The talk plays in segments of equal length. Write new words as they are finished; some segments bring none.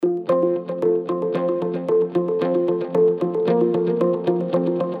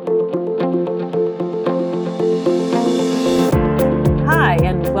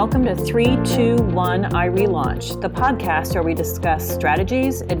to 321 I Relaunch, the podcast where we discuss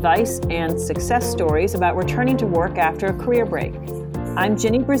strategies, advice, and success stories about returning to work after a career break. I'm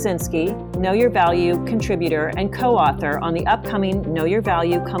Ginny Brzezinski, Know Your Value contributor and co-author on the upcoming Know Your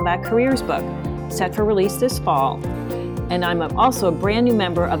Value Comeback Careers book, set for release this fall. And I'm also a brand new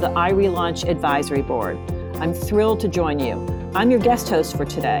member of the I Relaunch Advisory Board. I'm thrilled to join you. I'm your guest host for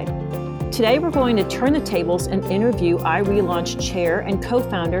today. Today, we're going to turn the tables and interview I Relaunch chair and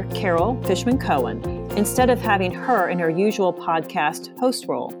co-founder Carol Fishman-Cohen, instead of having her in her usual podcast host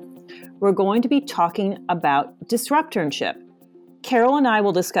role. We're going to be talking about disrupternship. Carol and I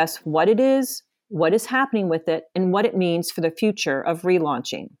will discuss what it is, what is happening with it, and what it means for the future of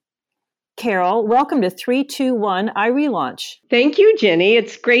relaunching. Carol, welcome to 321 I Relaunch. Thank you, Ginny.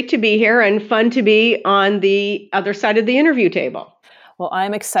 It's great to be here and fun to be on the other side of the interview table. Well,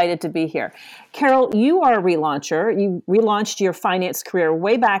 I'm excited to be here. Carol, you are a relauncher. You relaunched your finance career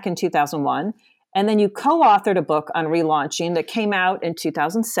way back in 2001, and then you co-authored a book on relaunching that came out in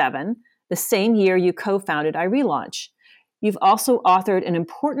 2007, the same year you co-founded I Relaunch. You've also authored an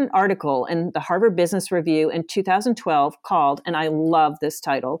important article in the Harvard Business Review in 2012 called, and I love this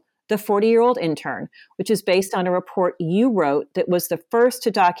title, The 40-Year-Old Intern, which is based on a report you wrote that was the first to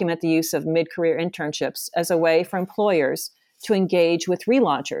document the use of mid-career internships as a way for employers to engage with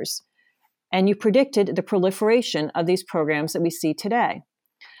relaunchers. And you predicted the proliferation of these programs that we see today.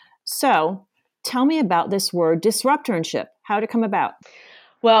 So tell me about this word disrupternship. How did it come about?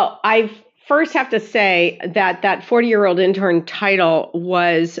 Well, I first have to say that 40-year-old intern title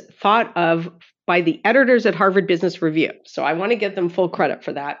was thought of by the editors at Harvard Business Review. So I want to give them full credit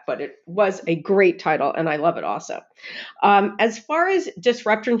for that, but it was a great title and I love it also. As far as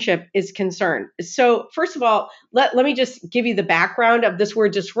disrupternship is concerned, so first of all, let me just give you the background of this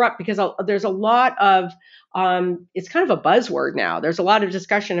word disrupt, because there's a lot of, it's kind of a buzzword now. There's a lot of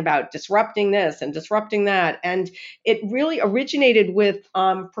discussion about disrupting this and disrupting that. And it really originated with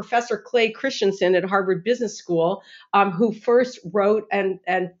Professor Clay Christensen at Harvard Business School, who first wrote and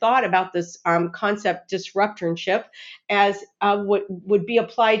thought about this concept disrupternship as what would be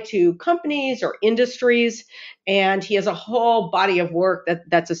applied to companies or industries. And he has a whole body of work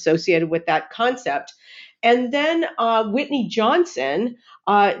that's associated with that concept. And then Whitney Johnson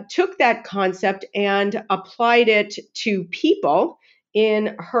took that concept and applied it to people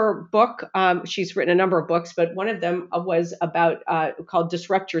in her book. She's written a number of books, but one of them was about called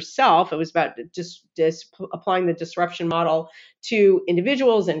Disrupt Yourself. It was about just applying the disruption model to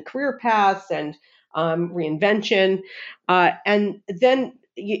individuals and career paths and reinvention. And then,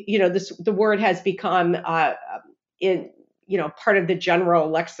 the word has become part of the general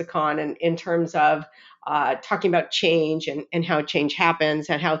lexicon in terms of talking about change and how change happens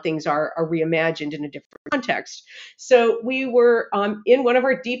and how things are reimagined in a different context. So we were in one of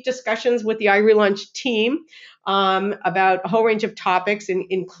our deep discussions with the I Relaunch team about a whole range of topics,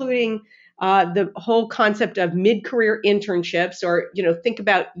 including the whole concept of mid-career internships, or think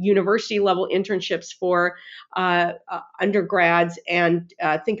about university level internships for undergrads, and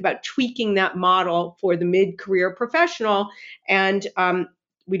think about tweaking that model for the mid-career professional. And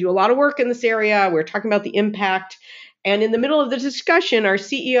we do a lot of work in this area. We're talking about the impact. And in the middle of the discussion, our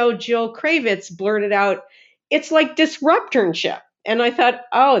CEO, Jill Kravitz, blurted out, "It's like disrupternship." And I thought,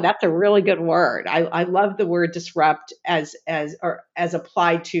 oh, that's a really good word. I love the word disrupt as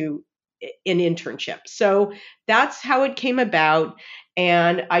applied to an internship. So that's how it came about.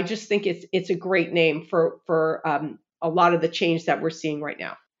 And I just think it's a great name for a lot of the change that we're seeing right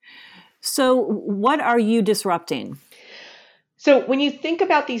now. So what are you disrupting? So when you think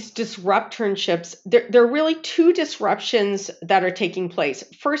about these disrupternships, there are really two disruptions that are taking place.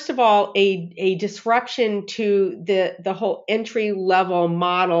 First of all, a disruption to the whole entry-level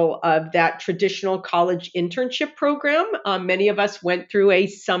model of that traditional college internship program. Many of us went through a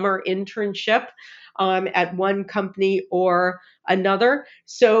summer internship at one company or another.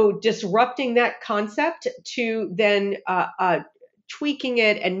 So disrupting that concept to then tweaking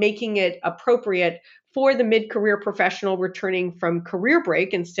it and making it appropriate for the mid-career professional returning from career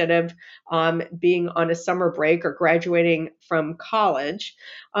break instead of being on a summer break or graduating from college.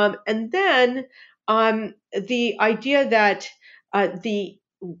 And then the idea that the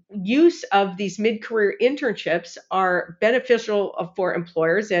use of these mid-career internships are beneficial for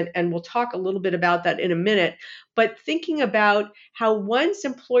employers, and we'll talk a little bit about that in a minute, but thinking about how once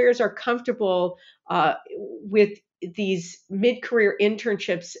employers are comfortable with these mid-career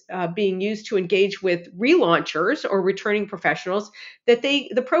internships being used to engage with relaunchers or returning professionals, that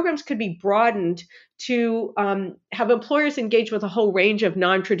the programs could be broadened to have employers engage with a whole range of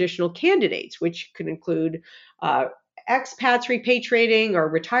non-traditional candidates, which could include expats repatriating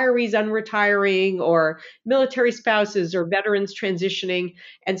or retirees unretiring or military spouses or veterans transitioning.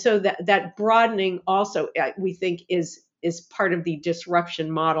 And so that broadening also, we think, is part of the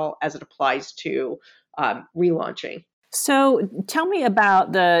disruption model as it applies to relaunching. So tell me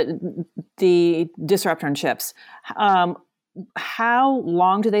about the disruptornships. How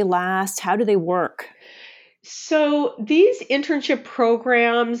long do they last? How do they work? So these internship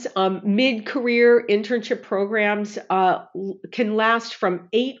programs, mid-career internship programs, can last from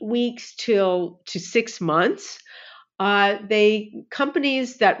 8 weeks to 6 months. They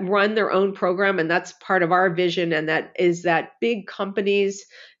companies that run their own program, and that's part of our vision, and that is that big companies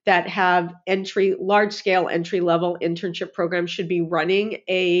that have large scale entry level internship programs should be running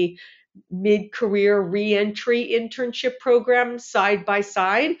a mid-career reentry internship program side by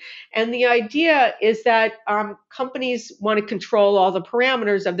side. And the idea is that companies want to control all the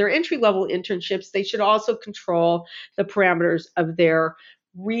parameters of their entry-level internships. They should also control the parameters of their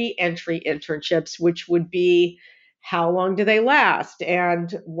reentry internships, which would be how long do they last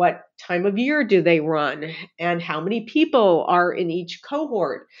and what time of year do they run and how many people are in each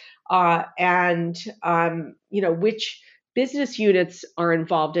cohort, and which business units are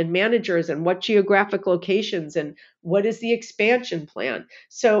involved and managers and what geographic locations and what is the expansion plan.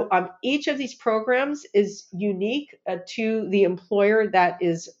 So each of these programs is unique to the employer that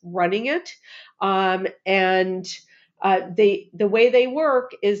is running it. And the way they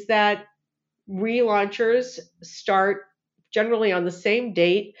work is that relaunchers start generally on the same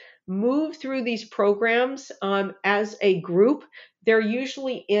date, move through these programs as a group. They're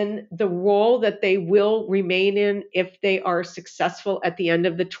usually in the role that they will remain in if they are successful at the end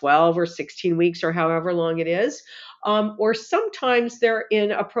of the 12 or 16 weeks or however long it is. Or sometimes they're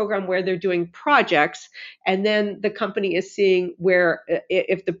in a program where they're doing projects, and then the company is seeing where,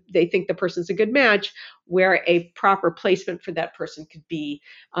 if they think the person's a good match, where a proper placement for that person could be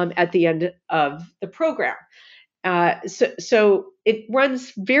at the end of the program. So it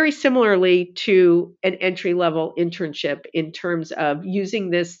runs very similarly to an entry-level internship in terms of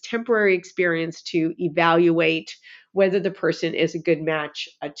using this temporary experience to evaluate whether the person is a good match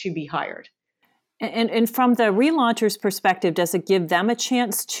to be hired. And from the relauncher's perspective, does it give them a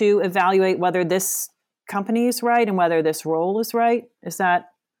chance to evaluate whether this company is right and whether this role is right? Is that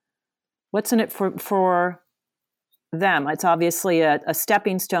what's in it for them? It's obviously a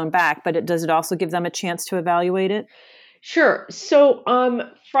stepping stone back, but does it also give them a chance to evaluate it? Sure. So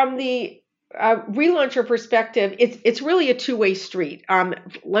from the relauncher perspective, it's really a two-way street.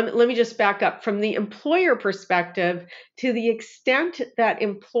 Let me just back up. From the employer perspective, to the extent that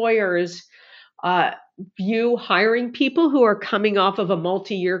employers view hiring people who are coming off of a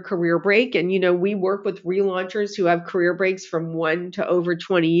multi-year career break. And, we work with relaunchers who have career breaks from 1 to over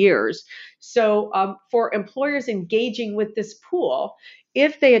 20 years. So for employers engaging with this pool,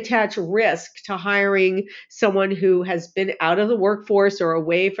 if they attach risk to hiring someone who has been out of the workforce or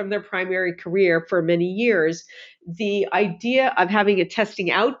away from their primary career for many years, the idea of having a testing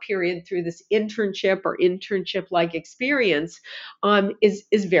out period through this internship or internship-like experience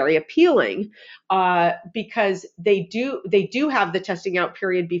is very appealing, because they do have the testing out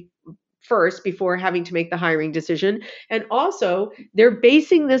period first before having to make the hiring decision. And also, they're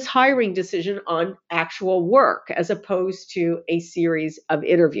basing this hiring decision on actual work as opposed to a series of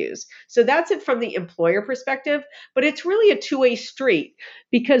interviews. So that's it from the employer perspective, but it's really a two-way street,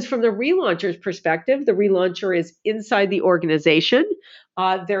 because from the relauncher's perspective, the relauncher is inside the organization.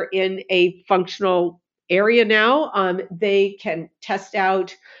 They're in a functional area now. They can test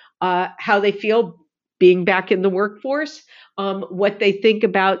out how they feel being back in the workforce, what they think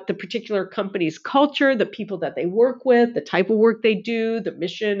about the particular company's culture, the people that they work with, the type of work they do, the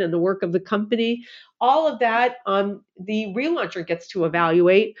mission and the work of the company. All of that, the relauncher gets to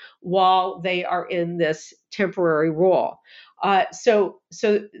evaluate while they are in this temporary role. So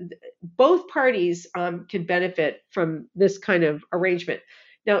both parties can benefit from this kind of arrangement.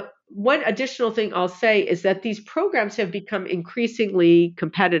 Now, one additional thing I'll say is that these programs have become increasingly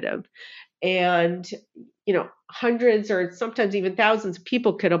competitive. And, hundreds or sometimes even thousands of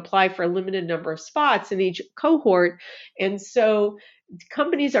people could apply for a limited number of spots in each cohort. And so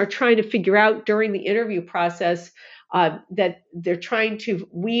companies are trying to figure out during the interview process that they're trying to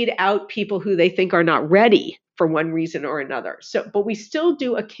weed out people who they think are not ready for one reason or another. But we still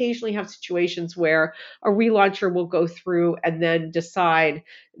do occasionally have situations where a relauncher will go through and then decide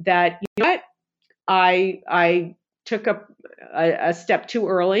that, what, I took a step too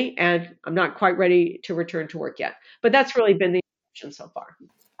early and I'm not quite ready to return to work yet. But that's really been the exception so far.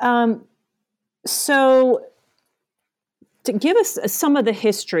 So to give us some of the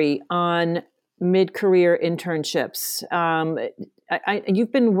history on mid-career internships.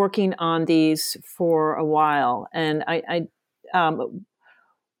 You've been working on these for a while, and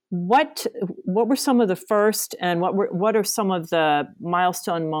what were some of the first, and what are some of the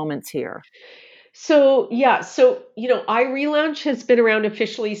milestone moments here? So iRelaunch has been around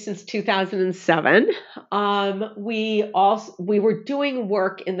officially since 2007. We were doing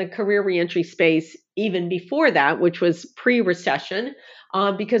work in the career reentry space even before that, which was pre-recession,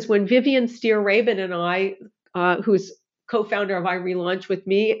 because when Vivian Steer-Rabin and I, who's co-founder of iRelaunch with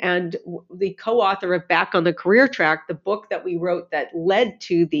me and the co-author of Back on the Career Track, the book that we wrote that led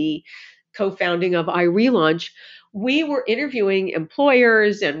to the co-founding of iRelaunch, we were interviewing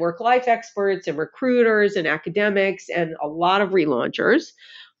employers and work life experts and recruiters and academics and a lot of relaunchers.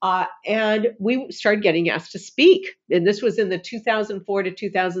 And we started getting asked to speak. And this was in the 2004 to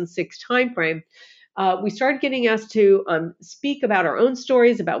 2006 timeframe. We started getting asked to speak about our own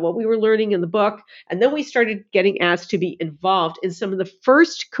stories, about what we were learning in the book. And then we started getting asked to be involved in some of the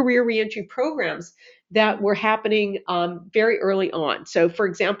first career reentry programs that were happening very early on. So, for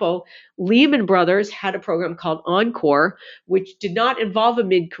example, Lehman Brothers had a program called Encore, which did not involve a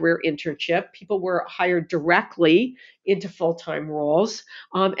mid-career internship. People were hired directly into full-time roles.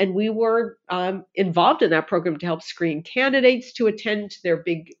 And we were involved in that program to help screen candidates to attend their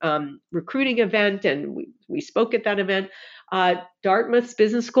big recruiting event. And we spoke at that event. Dartmouth's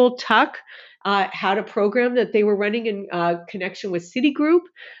Business School, Tuck, had a program that they were running in connection with Citigroup.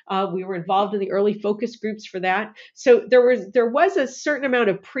 We were involved in the early focus groups for that. So there was a certain amount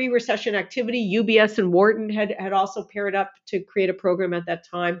of pre-recession activity. UBS and Wharton had also paired up to create a program at that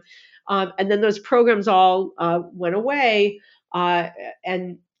time. And then those programs all went away.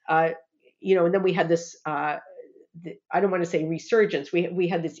 And then we had this, I don't want to say resurgence. We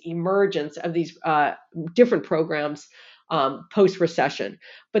had this emergence of these different programs post-recession.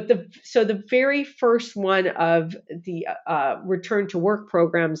 But the very first one of the return to work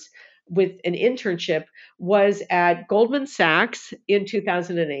programs with an internship was at Goldman Sachs in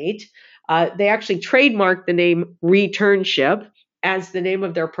 2008. They actually trademarked the name Returnship as the name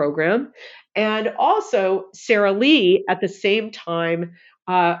of their program. And also Sara Lee at the same time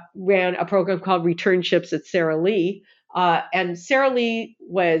ran a program called Returnships at Sara Lee. And Sara Lee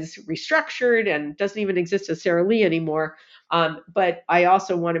was restructured and doesn't even exist as Sara Lee anymore. But I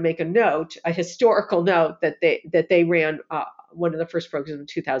also want to make a historical note that they ran one of the first programs in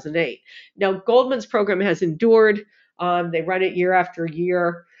 2008. Now, Goldman's program has endured. They run it year after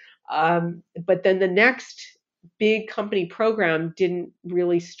year. But then the next big company program didn't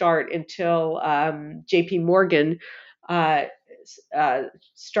really start until JP Morgan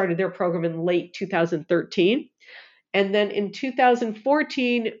started their program in late 2013. And then in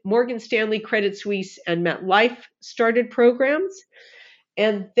 2014, Morgan Stanley, Credit Suisse, and MetLife started programs.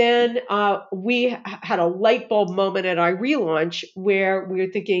 And then we had a light bulb moment at iRelaunch where we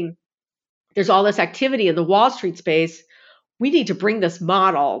were thinking, there's all this activity in the Wall Street space. We need to bring this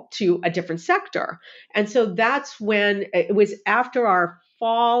model to a different sector. And so that's when it was after our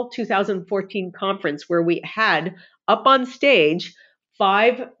fall 2014 conference where we had up on stage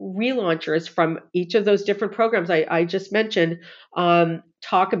 5 relaunchers from each of those different programs I just mentioned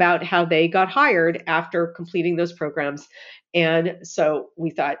talk about how they got hired after completing those programs. And so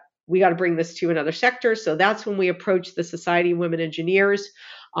we thought, we got to bring this to another sector. So that's when we approached the Society of Women Engineers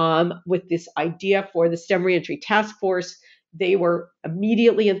with this idea for the STEM Reentry Task Force. They were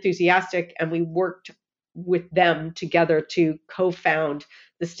immediately enthusiastic, and we worked with them together to co-found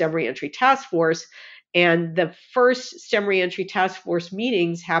the STEM Reentry Task Force. And the first STEM Reentry Task Force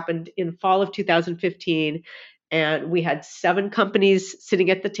meetings happened in fall of 2015. And we had 7 companies sitting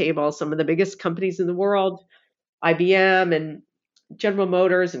at the table, some of the biggest companies in the world, IBM and General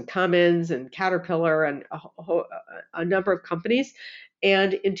Motors and Cummins and Caterpillar and a number of companies.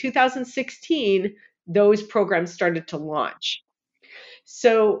 And in 2016, those programs started to launch.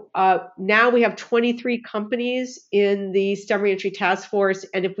 So now we have 23 companies in the STEM Reentry Task Force.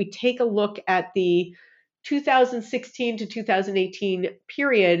 And if we take a look at the 2016 to 2018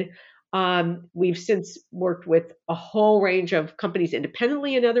 period, we've since worked with a whole range of companies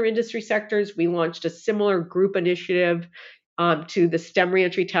independently in other industry sectors. We launched a similar group initiative to the STEM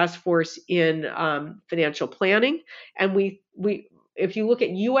Reentry Task Force in financial planning. And we if you look at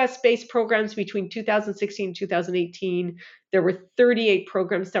US-based programs between 2016 and 2018, there were 38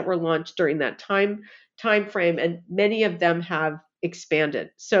 programs that were launched during that time frame, and many of them have expanded.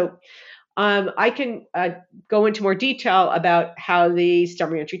 So I can go into more detail about how the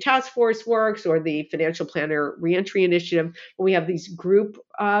STEM Reentry Task Force works or the Financial Planner Reentry Initiative. We have these group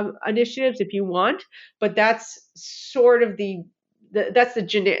initiatives if you want, but that's sort of the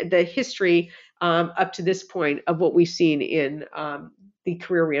history up to this point of what we've seen in the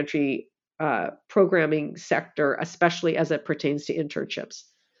career reentry programming sector, especially as it pertains to internships.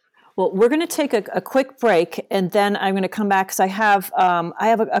 Well, we're going to take a quick break, and then I'm going to come back because I have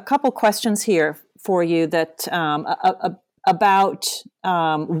a couple questions here for you that about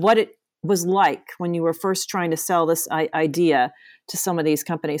what it was like when you were first trying to sell this idea to some of these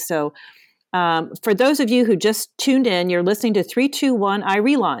companies. So for those of you who just tuned in, you're listening to 321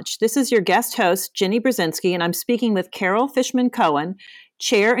 iRelaunch. This is your guest host, Ginny Brzezinski, and I'm speaking with Carol Fishman Cohen,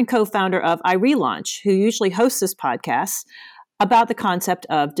 chair and co-founder of iRelaunch, who usually hosts this podcast about the concept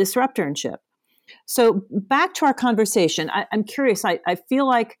of disrupternship. So back to our conversation, I'm curious, I feel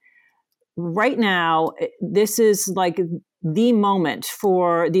like right now, this is like the moment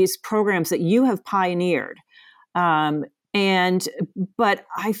for these programs that you have pioneered. But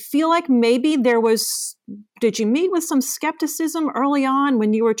I feel like maybe did you meet with some skepticism early on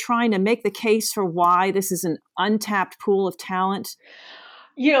when you were trying to make the case for why this is an untapped pool of talent?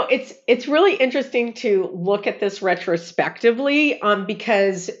 It's really interesting to look at this retrospectively,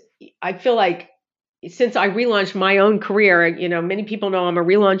 because I feel like since I relaunched my own career, many people know I'm a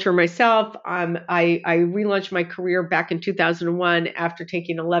relauncher myself. I relaunched my career back in 2001 after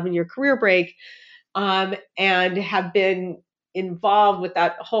taking an 11-year career break, and have been involved with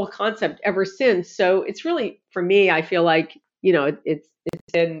that whole concept ever since. So it's really, for me, I feel like, it's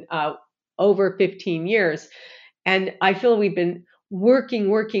been over 15 years. And I feel we've been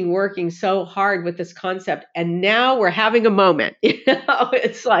working so hard with this concept. And now we're having a moment.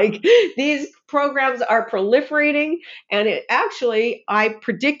 It's like these programs are proliferating. And I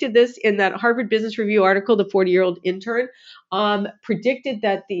predicted this in that Harvard Business Review article, The 40-Year-Old Intern, predicted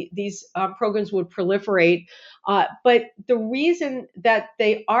that these programs would proliferate. But the reason that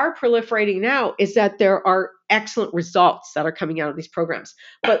they are proliferating now is that there are excellent results that are coming out of these programs.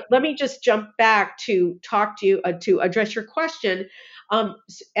 But let me just jump back to talk to you, to address your question. And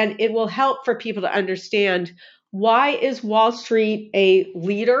it will help for people to understand, why is Wall Street a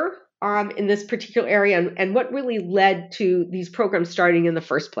leader in this particular area, and what really led to these programs starting in the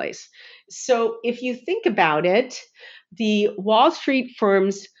first place. So if you think about it, the Wall Street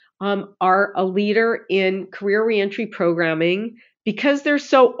firms are a leader in career reentry programming because they're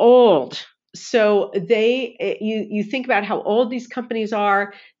so old. So you think about how old these companies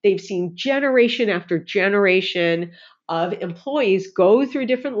are. They've seen generation after generation of employees go through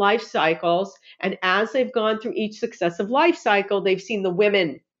different life cycles. And as they've gone through each successive life cycle, they've seen the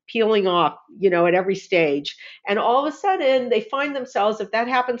women peeling off, at every stage. And all of a sudden they find themselves, if that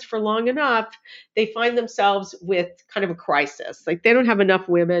happens for long enough, they find themselves with kind of a crisis. Like they don't have enough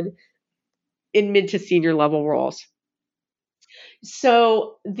women in mid to senior level roles.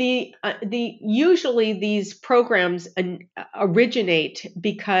 So usually these programs originate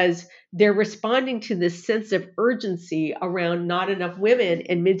because they're responding to this sense of urgency around not enough women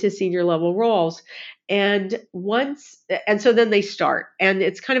in mid to senior level roles. And so then they start, and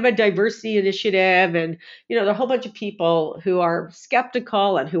it's kind of a diversity initiative. And, there are a whole bunch of people who are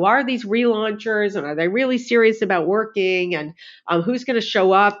skeptical, and who are these relaunchers, and are they really serious about working, and who's going to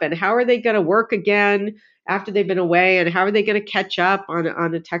show up, and how are they going to work again after they've been away, and how are they going to catch up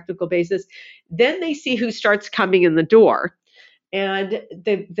on a technical basis. Then they see who starts coming in the door, and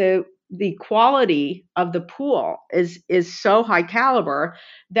the quality of the pool is so high caliber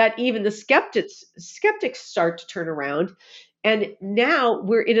that even the skeptics start to turn around. And now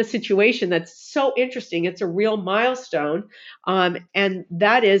we're in a situation that's so interesting. It's a real milestone, and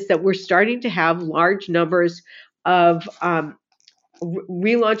that is that we're starting to have large numbers of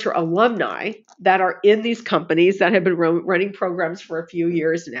relauncher alumni that are in these companies that have been running programs for a few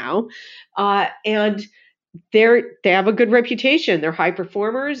years now, and they have a good reputation. They're high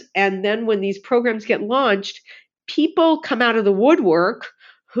performers. And then when these programs get launched, people come out of the woodwork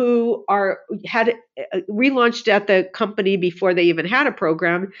who had relaunched at the company before they even had a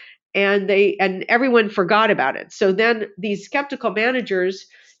program, and everyone forgot about it. So then these skeptical managers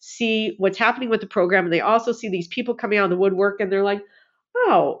see what's happening with the program, and they also see these people coming out of the woodwork, and they're like,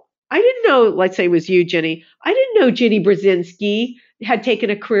 oh, I didn't know, let's say it was you, Ginny. I didn't know Ginny Brzezinski had taken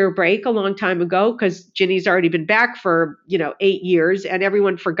a career break a long time ago, because Ginny's already been back for, 8 years, and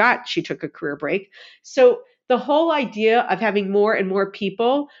everyone forgot she took a career break. So the whole idea of having more and more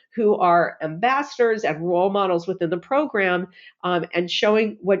people who are ambassadors and role models within the program, and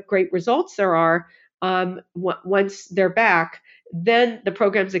showing what great results there are, once they're back, then the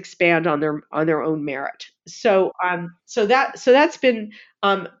programs expand on their own merit. So that's been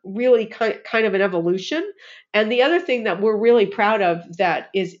really kind of an evolution. And the other thing that we're really proud of that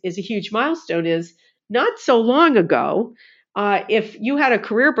is a huge milestone is, not so long ago, if you had a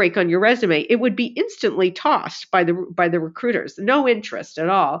career break on your resume, it would be instantly tossed by the recruiters. No interest at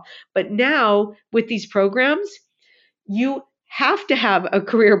all. But now with these programs, you have to have a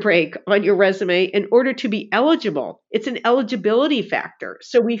career break on your resume in order to be eligible. It's an eligibility factor.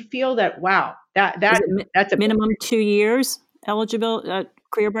 So we feel that wow, Is it that's a minimum 2 years eligible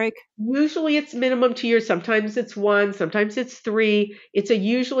career break? usually it's minimum 2 years. Sometimes it's one, sometimes it's three. It's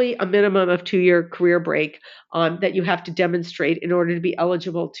usually a minimum of 2 year career break that you have to demonstrate in order to be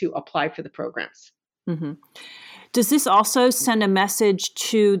eligible to apply for the programs. Mm-hmm. Does this also send a message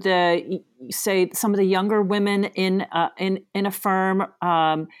to say some of the younger women in a firm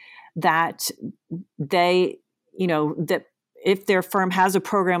that they, that if their firm has a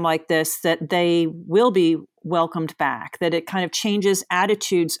program like this, that they will be welcomed back, that it kind of changes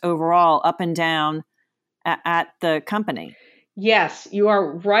attitudes overall up and down at the company? Yes, you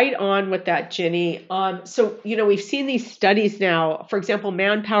are right on with that, Ginny. So, we've seen these studies now. For example,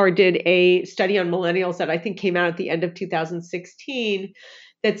 Manpower did a study on millennials that I think came out at the end of 2016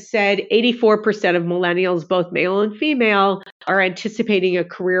 that said 84% of millennials, both male and female, are anticipating a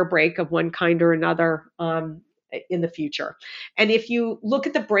career break of one kind or another in the future. And if you look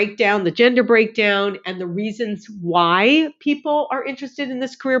at the breakdown, the gender breakdown, and the reasons why people are interested in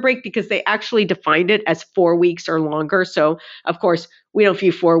this career break, because they actually defined it as 4 weeks or longer. So, of course, we don't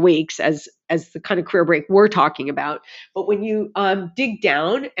view 4 weeks as the kind of career break we're talking about. But when you dig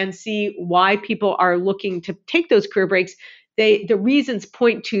down and see why people are looking to take those career breaks, the reasons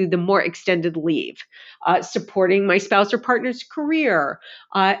point to the more extended leave, supporting my spouse or partner's career,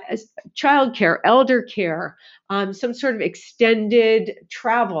 childcare, elder care, some sort of extended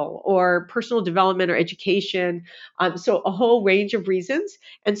travel or personal development or education. So a whole range of reasons.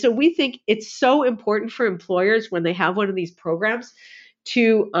 And so we think it's so important for employers when they have one of these programs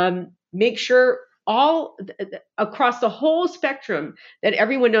to make sure all across the whole spectrum that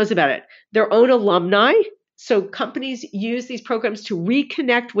everyone knows about it. Their own alumni. So companies use these programs to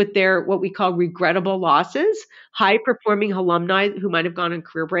reconnect with their what we call regrettable losses, high performing alumni who might have gone on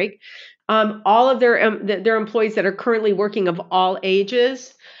career break. All of their employees that are currently working of all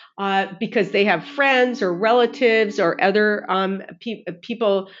ages, because they have friends or relatives or other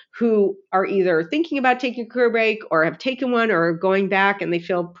people who are either thinking about taking a career break or have taken one or are going back, and they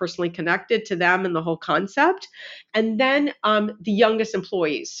feel personally connected to them and the whole concept. And then the youngest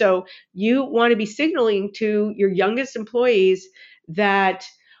employees. So you want to be signaling to your youngest employees that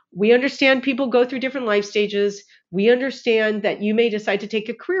we understand people go through different life stages. We understand that you may decide to take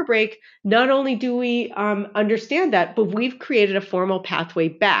a career break. Not only do we understand that, but we've created a formal pathway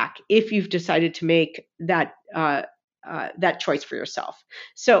back if you've decided to make that choice for yourself.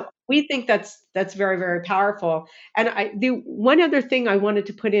 So we think that's very, very powerful. And the one other thing I wanted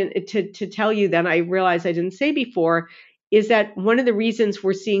to put in to tell you that I realized I didn't say before is that one of the reasons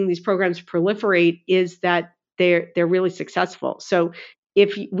we're seeing these programs proliferate is that they're really successful. So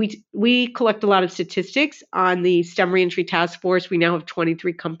if we collect a lot of statistics on the STEM Reentry Task Force, we now have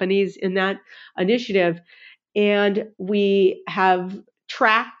 23 companies in that initiative, and we have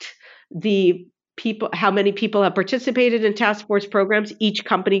tracked the people, how many people have participated in task force programs. Each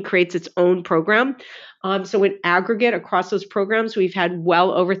company creates its own program. So in aggregate across those programs, we've had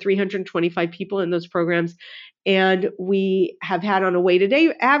well over 325 people in those programs, and we have had on a weighted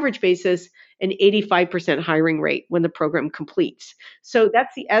average basis an 85% hiring rate when the program completes. So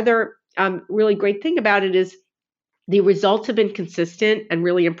that's the other really great thing about it is the results have been consistent and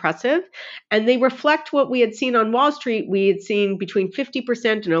really impressive, and they reflect what we had seen on Wall Street. We had seen between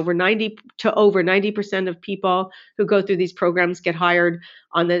 50% and over 90% of people who go through these programs get hired.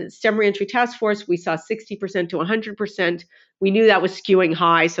 On the STEM Reentry Task Force, we saw 60% to 100%. We knew that was skewing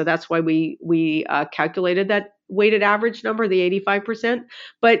high, so that's why we calculated that weighted average number, the 85%.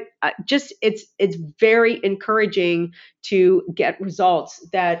 But just it's very encouraging to get results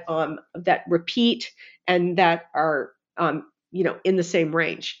that repeat and that are in the same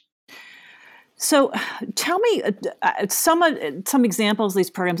range. So tell me some examples of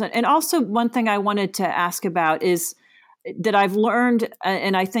these programs. And also one thing I wanted to ask about is that I've learned,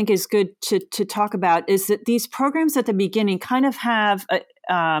 and I think is good to talk about, is that these programs at the beginning kind of have,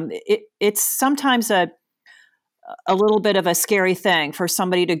 it's sometimes a little bit of a scary thing for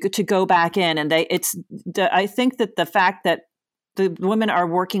somebody to go back in. And I think that the fact that the women are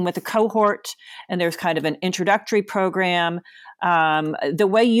working with a cohort and there's kind of an introductory program, the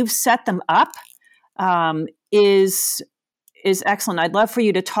way you've set them up is excellent. I'd love for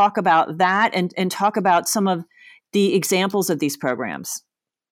you to talk about that and talk about some of the examples of these programs.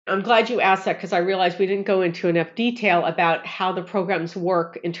 I'm glad you asked that because I realized we didn't go into enough detail about how the programs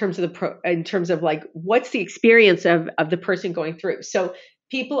work in terms of in terms of like what's the experience of the person going through. So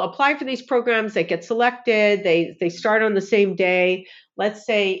people apply for these programs, they get selected, they start on the same day. Let's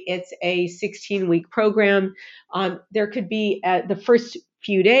say it's a 16-week program. There could be the first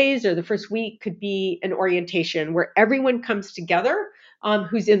few days or the first week could be an orientation where everyone comes together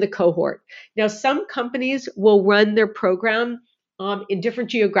who's in the cohort. Now, some companies will run their program in different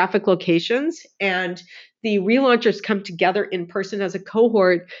geographic locations. And the relaunchers come together in person as a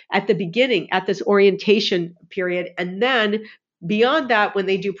cohort at the beginning, at this orientation period. And then beyond that, when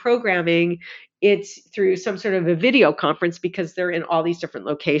they do programming, it's through some sort of a video conference because they're in all these different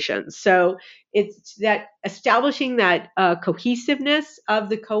locations. So it's that establishing that cohesiveness of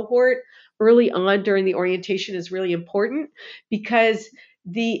the cohort early on during the orientation is really important because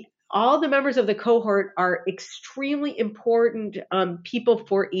all the members of the cohort are extremely important people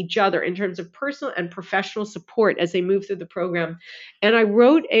for each other in terms of personal and professional support as they move through the program. And I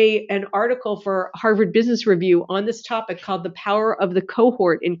wrote an article for Harvard Business Review on this topic called The Power of the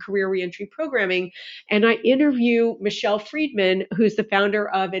Cohort in Career Reentry Programming. And I interview Michelle Friedman, who's the founder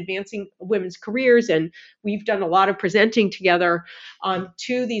of Advancing Women's Careers. And we've done a lot of presenting together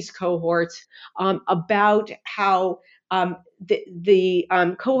to these cohorts about how the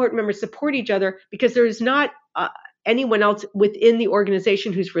cohort members support each other because there's not anyone else within the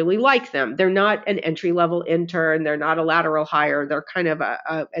organization who's really like them. They're not an entry-level intern. They're not a lateral hire. They're kind of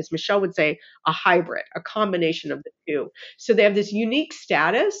as Michelle would say, a hybrid, a combination of the two. So they have this unique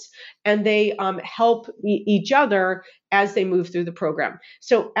status and they help each other as they move through the program.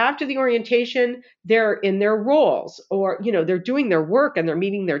 So after the orientation, they're in their roles or, they're doing their work and they're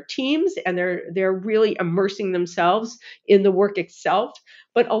meeting their teams and they're really immersing themselves in the work itself.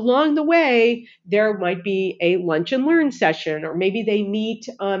 But along the way, there might be a lunch and learn session, or maybe they meet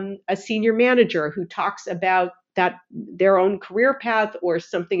a senior manager who talks about their own career path or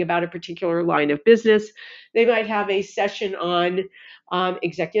something about a particular line of business. They might have a session on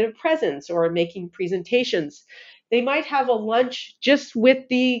executive presence or making presentations. They might have a lunch just with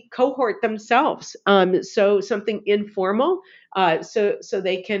the cohort themselves, so something informal, so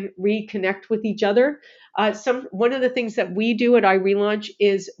they can reconnect with each other. One of the things that we do at iRelaunch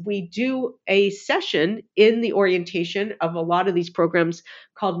is we do a session in the orientation of a lot of these programs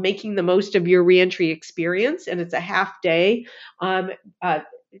called Making the Most of Your Reentry Experience, and it's a half day.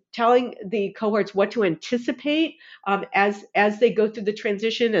 Telling the cohorts what to anticipate as they go through the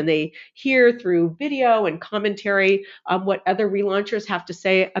transition, and they hear through video and commentary what other relaunchers have to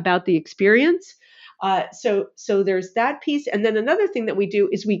say about the experience. So there's that piece. And then another thing that we do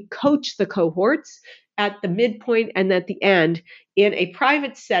is we coach the cohorts at the midpoint and at the end in a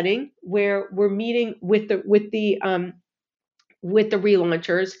private setting where we're meeting with the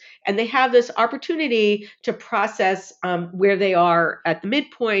relaunchers, and they have this opportunity to process where they are at the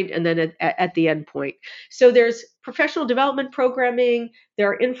midpoint and then at the end point. So there's professional development programming, there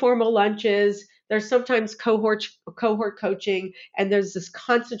are informal lunches, there's sometimes cohort coaching, and there's this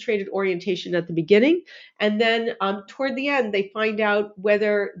concentrated orientation at the beginning. And then toward the end, they find out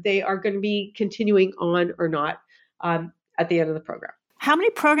whether they are going to be continuing on or not at the end of the program. How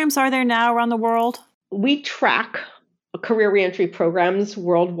many programs are there now around the world? We track career reentry programs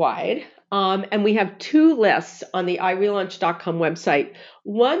worldwide. And we have two lists on the irelaunch.com website.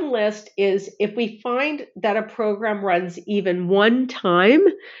 One list is if we find that a program runs even one time,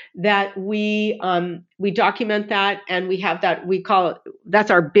 that we document that, and we have that, we call it,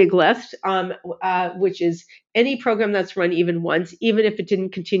 that's our big list, which is any program that's run even once, even if it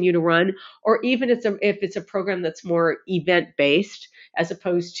didn't continue to run, or even if it's a program that's more event-based as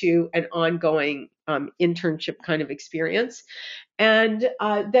opposed to an ongoing internship kind of experience. And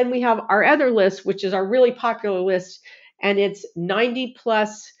then we have our other list, which is our really popular list, and it's 90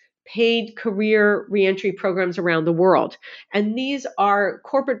 plus paid career reentry programs around the world. And these are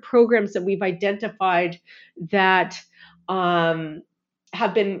corporate programs that we've identified that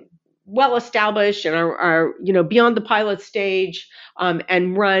have been well established and are beyond the pilot stage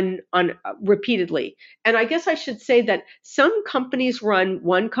and run on repeatedly. And I guess I should say that some companies run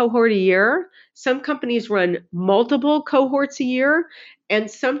one cohort a year, some companies run multiple cohorts a year, and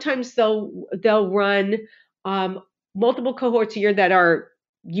sometimes they'll run multiple cohorts a year that are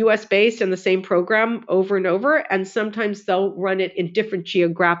US based in the same program over and over, and sometimes they'll run it in different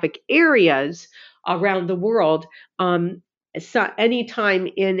geographic areas around the world. Any time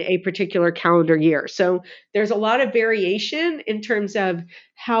in a particular calendar year. So there's a lot of variation in terms of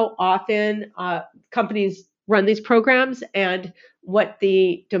how often companies run these programs and what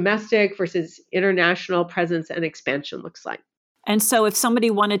the domestic versus international presence and expansion looks like. And so if somebody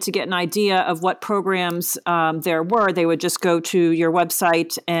wanted to get an idea of what programs there were, they would just go to your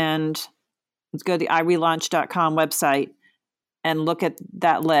website and go to the irelaunch.com website and look at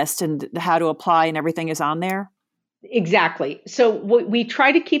that list, and how to apply and everything is on there? Exactly. So we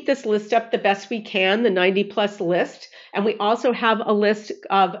try to keep this list up the best we can, the 90 plus list. And we also have a list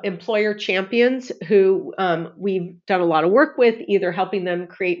of employer champions who we've done a lot of work with, either helping them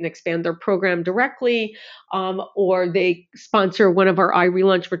create and expand their program directly, or they sponsor one of our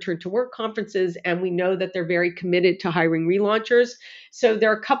iRelaunch Return to Work conferences. And we know that they're very committed to hiring relaunchers. So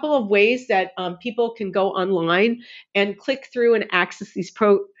there are a couple of ways that people can go online and click through and access these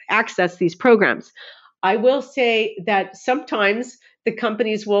programs. I will say that sometimes the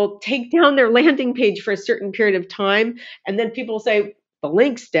companies will take down their landing page for a certain period of time, and then people will say, the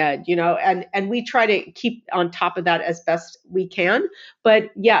link's dead, and we try to keep on top of that as best we can. But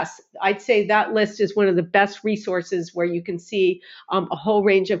yes, I'd say that list is one of the best resources where you can see a whole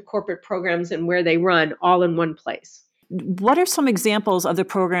range of corporate programs and where they run all in one place. What are some examples of the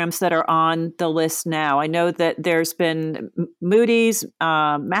programs that are on the list now? I know that there's been Moody's,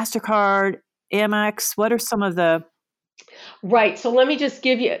 MasterCard, Amex. What are some of the... Right. So let me just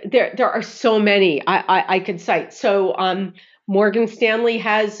give you, there are so many I could cite. So Morgan Stanley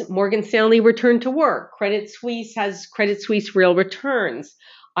has Morgan Stanley Return to Work. Credit Suisse has Credit Suisse Real Returns.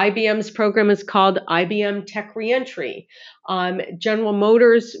 IBM's program is called IBM Tech Reentry. General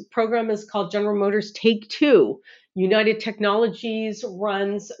Motors program is called General Motors Take Two. United Technologies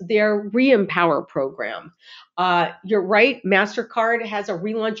runs their Reempower program. You're right, MasterCard has a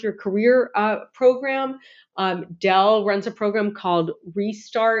Relaunch Your Career program. Dell runs a program called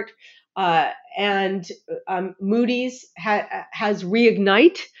Restart. And Moody's has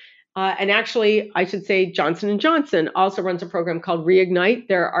Reignite. And actually, I should say Johnson & Johnson also runs a program called Reignite.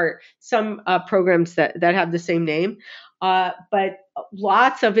 There are some programs that have the same name. But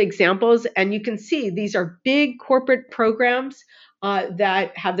lots of examples, and you can see these are big corporate programs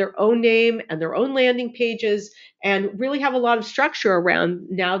that have their own name and their own landing pages, and really have a lot of structure around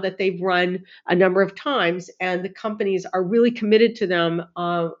now that they've run a number of times, and the companies are really committed to them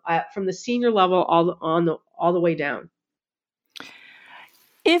from the senior level all the way down.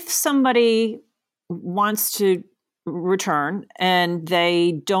 If somebody wants to return and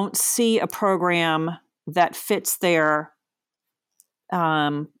they don't see a program that fits their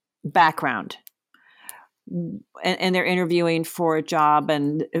background, and they're interviewing for a job,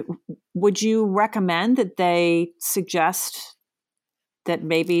 and would you recommend that they suggest that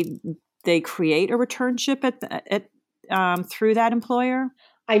maybe they create a returnship through that employer?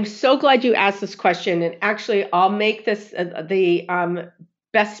 I'm so glad you asked this question, and actually I'll make this the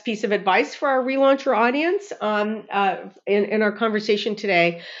best piece of advice for our relauncher audience in our conversation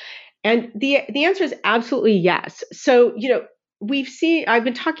today. And the answer is absolutely yes. So, I've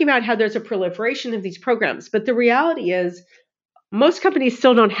been talking about how there's a proliferation of these programs, but the reality is most companies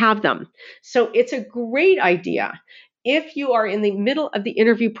still don't have them. So it's a great idea. If you are in the middle of the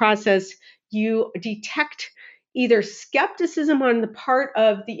interview process, you detect either skepticism on the part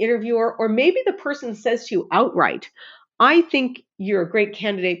of the interviewer, or maybe the person says to you outright, I think you're a great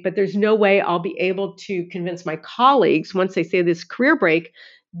candidate, but there's no way I'll be able to convince my colleagues once they say this career break.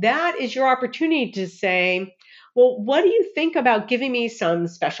 That is your opportunity to say, well, what do you think about giving me some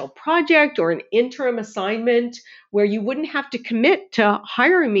special project or an interim assignment where you wouldn't have to commit to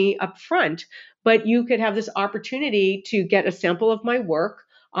hiring me up front, but you could have this opportunity to get a sample of my work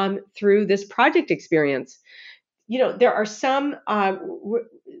through this project experience? There are some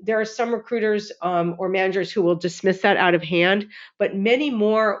recruiters or managers who will dismiss that out of hand, but many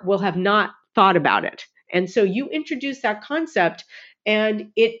more will have not thought about it. And so you introduce that concept,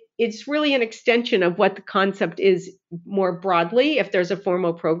 and it's really an extension of what the concept is more broadly. If there's a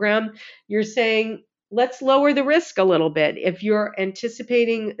formal program, you're saying, let's lower the risk a little bit. If you're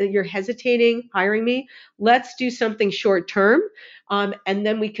anticipating, you're hesitating hiring me, let's do something short term, and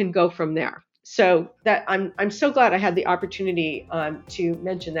then we can go from there. So that I'm so glad I had the opportunity to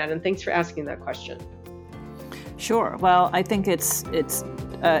mention that, and thanks for asking that question. Sure. Well, I think it's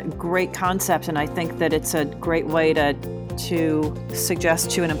a great concept, and I think that it's a great way to suggest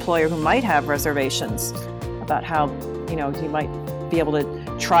to an employer who might have reservations about how you might be able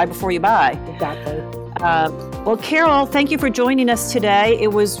to try before you buy. Exactly. Well, Carol, thank you for joining us today.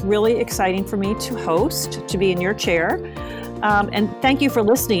 It was really exciting for me to host, to be in your chair. And thank you for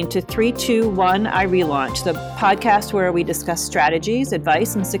listening to 3, 2, 1, iRelaunch, the podcast where we discuss strategies,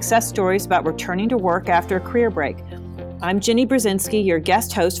 advice, and success stories about returning to work after a career break. I'm Ginny Brzezinski, your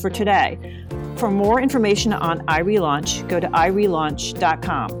guest host for today. For more information on iRelaunch, go to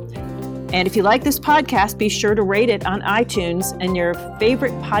irelaunch.com. And if you like this podcast, be sure to rate it on iTunes and your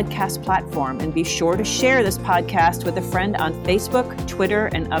favorite podcast platform. And be sure to share this podcast with a friend on Facebook, Twitter,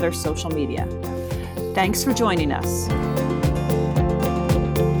 and other social media. Thanks for joining us.